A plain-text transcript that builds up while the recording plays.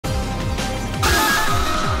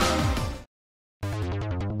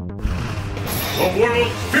The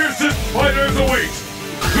world's fiercest fighters await!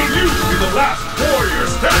 Will you be the last warrior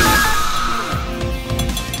standing?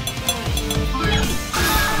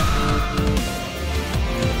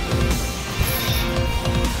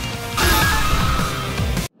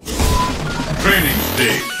 Training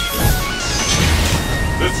stage.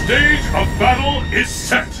 The stage of battle is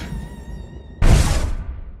set.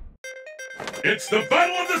 It's the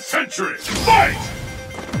battle of the century. Fight!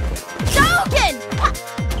 Shogun!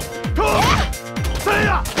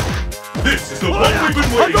 This is the one we've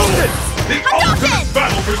been waiting for. The ultimate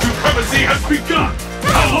battle for supremacy has begun.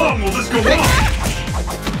 How long will this go on?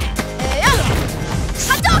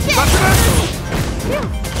 Hadouken!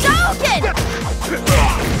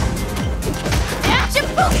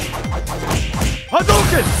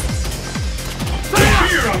 Hadouken! The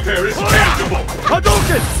fear out there is tangible.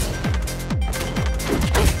 Hadouken!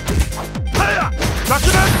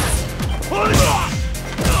 Hadouken!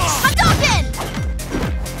 Hadouken!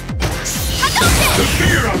 The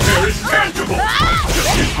fear out there is tangible.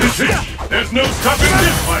 This is it. There's no stopping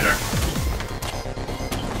this fighter.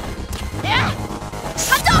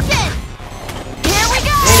 Hadouken! Here we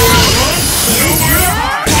go! Nowhere to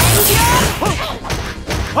hide.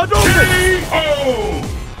 Hadouken! K.O.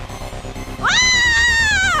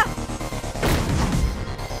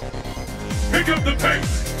 Pick up the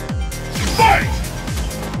pace. Fight!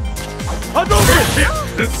 Hadouken! First hit.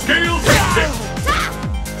 The scales have tipped.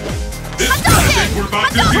 This time I think we're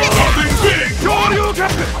about to see something big.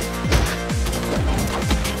 Shoryuken!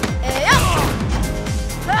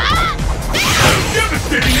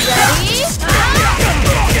 Devastating attack.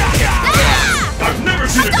 I've never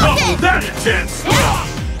seen a combo that intense.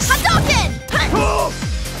 Hadouken!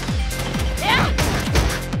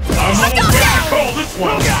 I'm almost ready to call this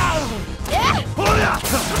one.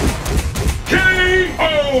 K.O.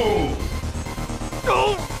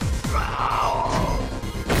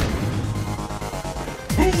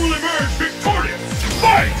 Who will emerge victorious?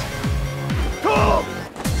 Fight! The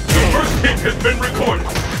first hit has been recorded.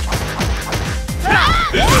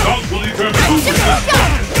 This result will determine who wins this match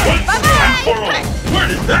once and for all. Where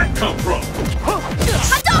did that come from?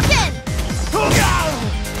 Hadouken!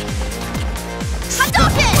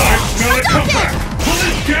 Hadouken! I smell a comeback! Will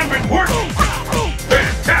this gambit work?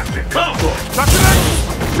 Fantastic combo!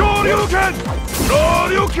 Shoryuken!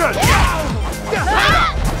 Shoryuken!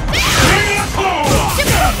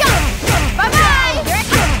 Bye-bye!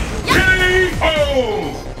 K.O.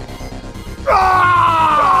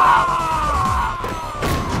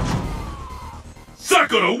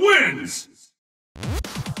 Sakura wins!